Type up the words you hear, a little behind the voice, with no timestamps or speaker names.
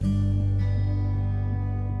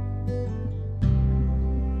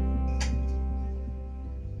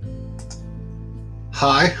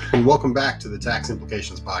Hi, and welcome back to the Tax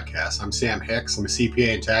Implications Podcast. I'm Sam Hicks. I'm a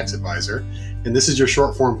CPA and tax advisor, and this is your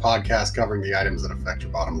short-form podcast covering the items that affect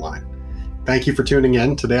your bottom line. Thank you for tuning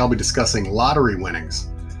in. Today I'll be discussing lottery winnings.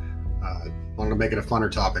 Wanted to make it a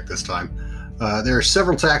funner topic this time. There are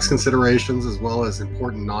several tax considerations as well as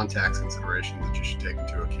important non-tax considerations that you should take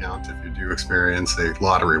into account if you do experience a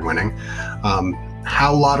lottery winning.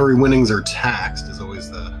 How lottery winnings are taxed is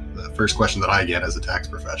always the first question that I get as a tax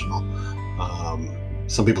professional.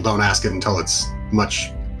 Some people don't ask it until it's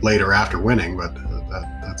much later after winning, but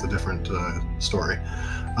that's a different story.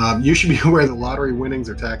 You should be aware that lottery winnings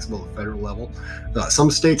are taxable at the federal level.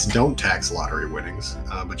 Some states don't tax lottery winnings,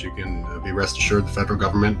 but you can be rest assured the federal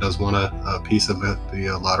government does want a piece of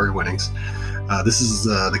the lottery winnings. This is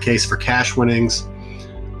the case for cash winnings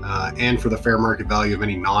and for the fair market value of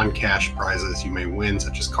any non-cash prizes you may win,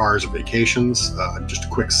 such as cars or vacations. Just a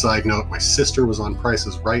quick side note, my sister was on Price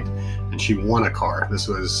is Right, and she won a car. This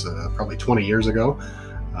was probably 20 years ago,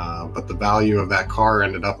 but the value of that car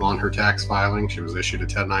ended up on her tax filing. She was issued a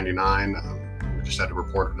 1099. We just had to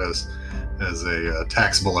report it as a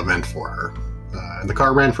taxable event for her. And the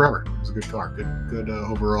car ran forever. It was a good car. Good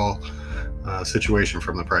overall situation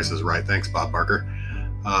from the Price is Right. Thanks, Bob Barker.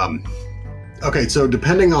 Okay, so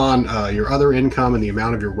depending on your other income and the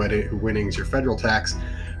amount of your winnings, your federal tax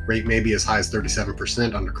rate may be as high as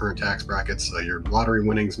 37% under current tax brackets. Your lottery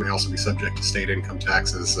winnings may also be subject to state income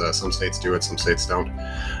taxes. Some states do it, some states don't.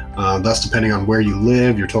 Thus, depending on where you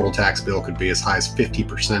live, your total tax bill could be as high as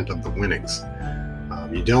 50% of the winnings.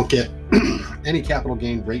 You don't get any capital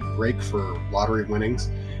gain rate break for lottery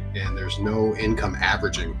winnings, and there's no income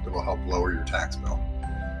averaging that will help lower your tax bill.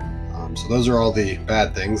 So those are all the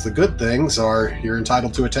bad things. The good things are you're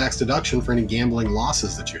entitled to a tax deduction for any gambling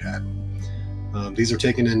losses that you had. These are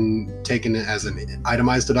taken as an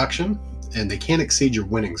itemized deduction, and they can't exceed your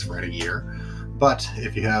winnings for any year. But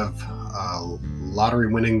if you have lottery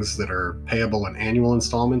winnings that are payable in annual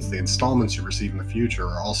installments, the installments you receive in the future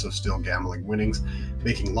are also still gambling winnings,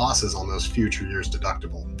 making losses on those future years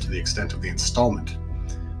deductible to the extent of the installment.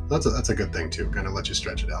 That's a good thing too, kind of let you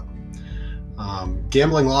stretch it out.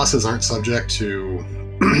 Gambling losses aren't subject to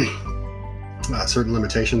certain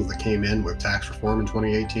limitations that came in with tax reform in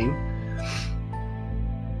 2018.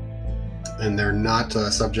 And they're not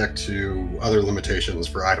subject to other limitations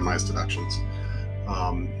for itemized deductions.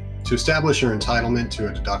 To establish your entitlement to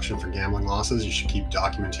a deduction for gambling losses, you should keep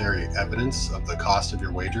documentary evidence of the cost of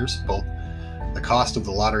your wagers, both the cost of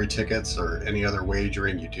the lottery tickets or any other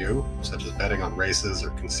wagering you do, such as betting on races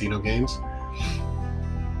or casino games.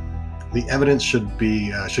 The evidence should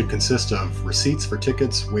consist of receipts for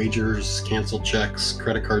tickets, wagers, canceled checks,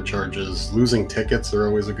 credit card charges. Losing tickets are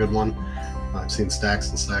always a good one. I've seen stacks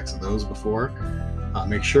and stacks of those before.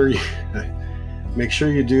 Make sure you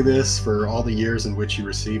do this for all the years in which you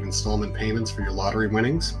receive installment payments for your lottery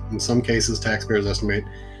winnings. In some cases, taxpayers estimates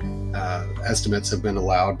have been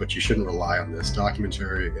allowed, but you shouldn't rely on this.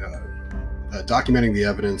 Documenting the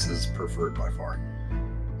evidence is preferred by far.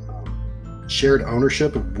 Shared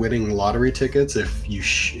ownership of winning lottery tickets. If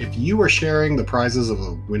you are sharing the prizes of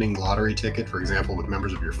a winning lottery ticket, for example, with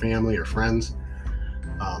members of your family or friends,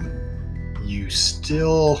 you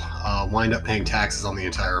still wind up paying taxes on the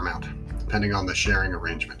entire amount, depending on the sharing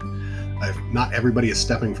arrangement. Not everybody is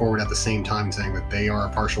stepping forward at the same time saying that they are a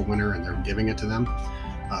partial winner and they're giving it to them.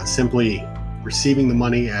 Simply receiving the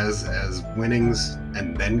money as winnings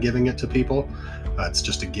and then giving it to people, it's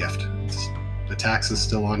just a gift. The tax is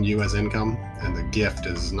still on you as income, and the gift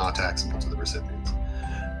is not taxable to the recipients.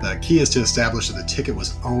 The key is to establish that the ticket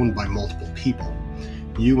was owned by multiple people,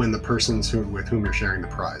 you and the persons with whom you're sharing the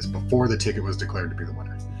prize, before the ticket was declared to be the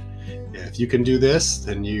winner. If you can do this,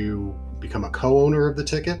 then you become a co-owner of the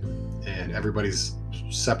ticket, and everybody's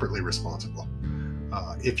separately responsible.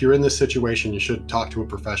 If you're in this situation, you should talk to a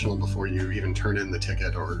professional before you even turn in the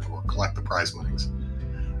ticket or collect the prize winnings.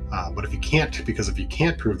 But if you can't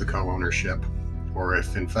prove the co-ownership, or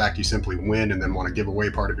if in fact you simply win and then want to give away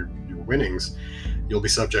part of your winnings, you'll be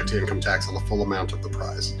subject to income tax on the full amount of the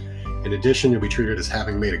prize. In addition, you'll be treated as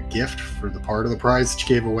having made a gift for the part of the prize that you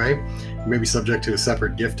gave away. You may be subject to a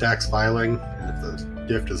separate gift tax filing, and if the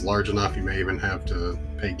gift is large enough, you may even have to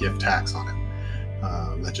pay gift tax on it.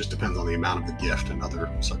 That just depends on the amount of the gift and other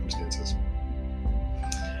circumstances.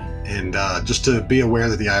 And just to be aware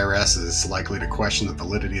that the IRS is likely to question the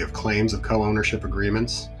validity of claims of co-ownership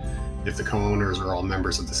agreements if the co-owners are all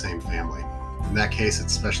members of the same family. In that case,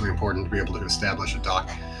 it's especially important to be able to establish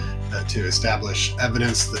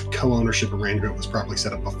evidence that co-ownership arrangement was properly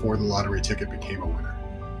set up before the lottery ticket became a winner.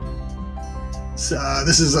 So,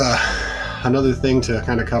 this is another thing to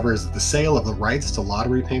kind of cover is the sale of the rights to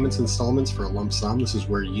lottery payments installments for a lump sum. This is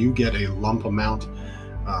where you get a lump amount.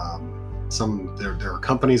 There are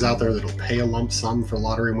companies out there that will pay a lump sum for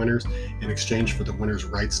lottery winners in exchange for the winner's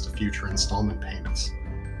rights to future installment payments.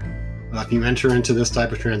 If you enter into this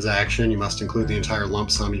type of transaction, you must include the entire lump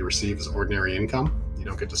sum you receive as ordinary income. You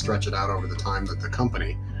don't get to stretch it out over the time that the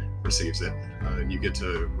company receives it. You get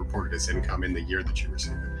to report it as income in the year that you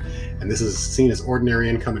receive it. And this is seen as ordinary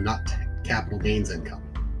income and not capital gains income.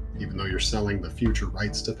 Even though you're selling the future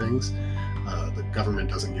rights to things, the government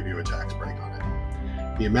doesn't give you a tax break on it.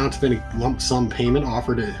 The amount of any lump sum payment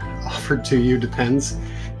offered to you depends,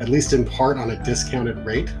 at least in part, on a discounted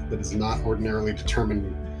rate that is not ordinarily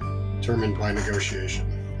determined by negotiation.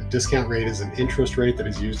 A discount rate is an interest rate that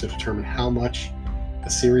is used to determine how much a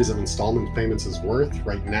series of installment payments is worth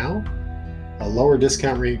right now. A lower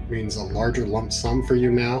discount rate means a larger lump sum for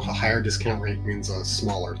you now. A higher discount rate means a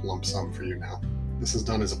smaller lump sum for you now. This is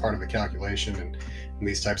done as a part of the calculation in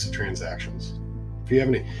these types of transactions. If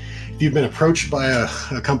you've been approached by a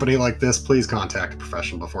company like this, please contact a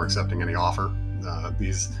professional before accepting any offer.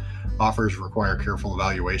 These offers require careful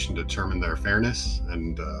evaluation to determine their fairness,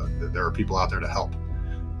 and there are people out there to help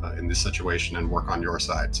in this situation and work on your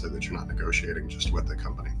side so that you're not negotiating just with the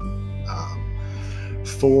company.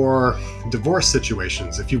 For divorce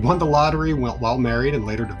situations, if you won the lottery while married and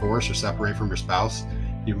later divorce or separate from your spouse,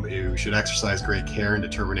 you should exercise great care in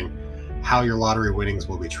determining how your lottery winnings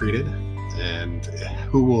will be treated and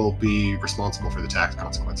who will be responsible for the tax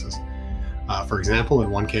consequences. For example, in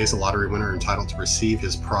one case, a lottery winner entitled to receive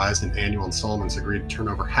his prize in annual installments agreed to turn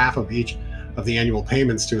over half of each of the annual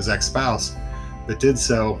payments to his ex-spouse, but did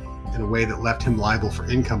so in a way that left him liable for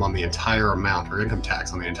income on the entire amount, or income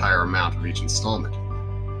tax on the entire amount of each installment.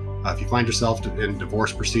 If you find yourself in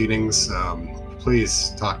divorce proceedings,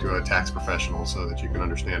 please talk to a tax professional so that you can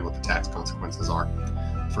understand what the tax consequences are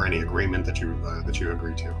for any agreement that you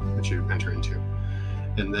agree to, that you enter into.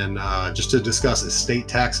 And then just to discuss estate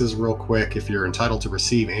taxes real quick, if you're entitled to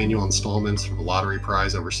receive annual installments from a lottery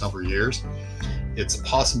prize over several years, it's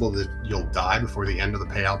possible that you'll die before the end of the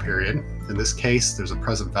payout period. In this case, there's a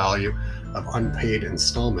present value of unpaid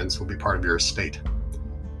installments will be part of your estate.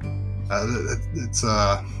 It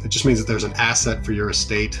just means that there's an asset for your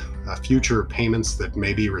estate, future payments that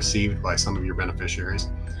may be received by some of your beneficiaries.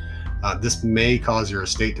 This may cause your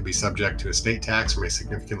estate to be subject to estate tax or may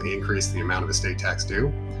significantly increase the amount of estate tax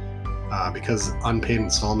due. Because unpaid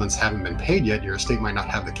installments haven't been paid yet, your estate might not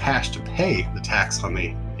have the cash to pay the tax on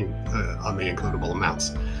the includable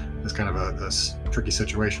amounts. It's kind of a tricky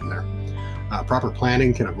situation there. Proper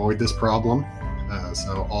planning can avoid this problem.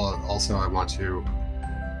 Also I want to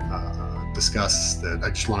discuss that. I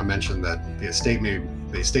just want to mention that the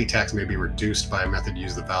estate tax may be reduced by a method to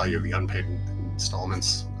use the value of the unpaid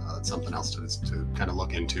installments. That's something else to kind of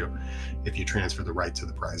look into if you transfer the right to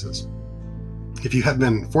the prizes. If you have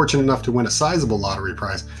been fortunate enough to win a sizable lottery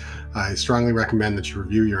prize, I strongly recommend that you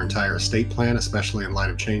review your entire estate plan, especially in light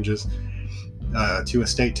of changes to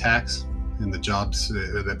estate tax in the jobs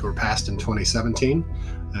that were passed in 2017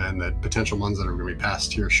 and the potential ones that are going to be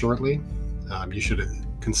passed here shortly. You should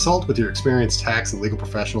consult with your experienced tax and legal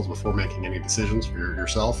professionals before making any decisions for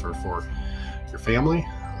yourself or for your family.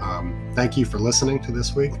 Thank you for listening to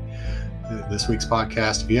this week's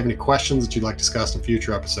podcast. If you have any questions that you'd like discussed in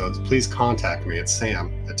future episodes, please contact me at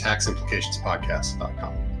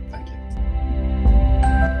sam@taximplicationspodcast.com.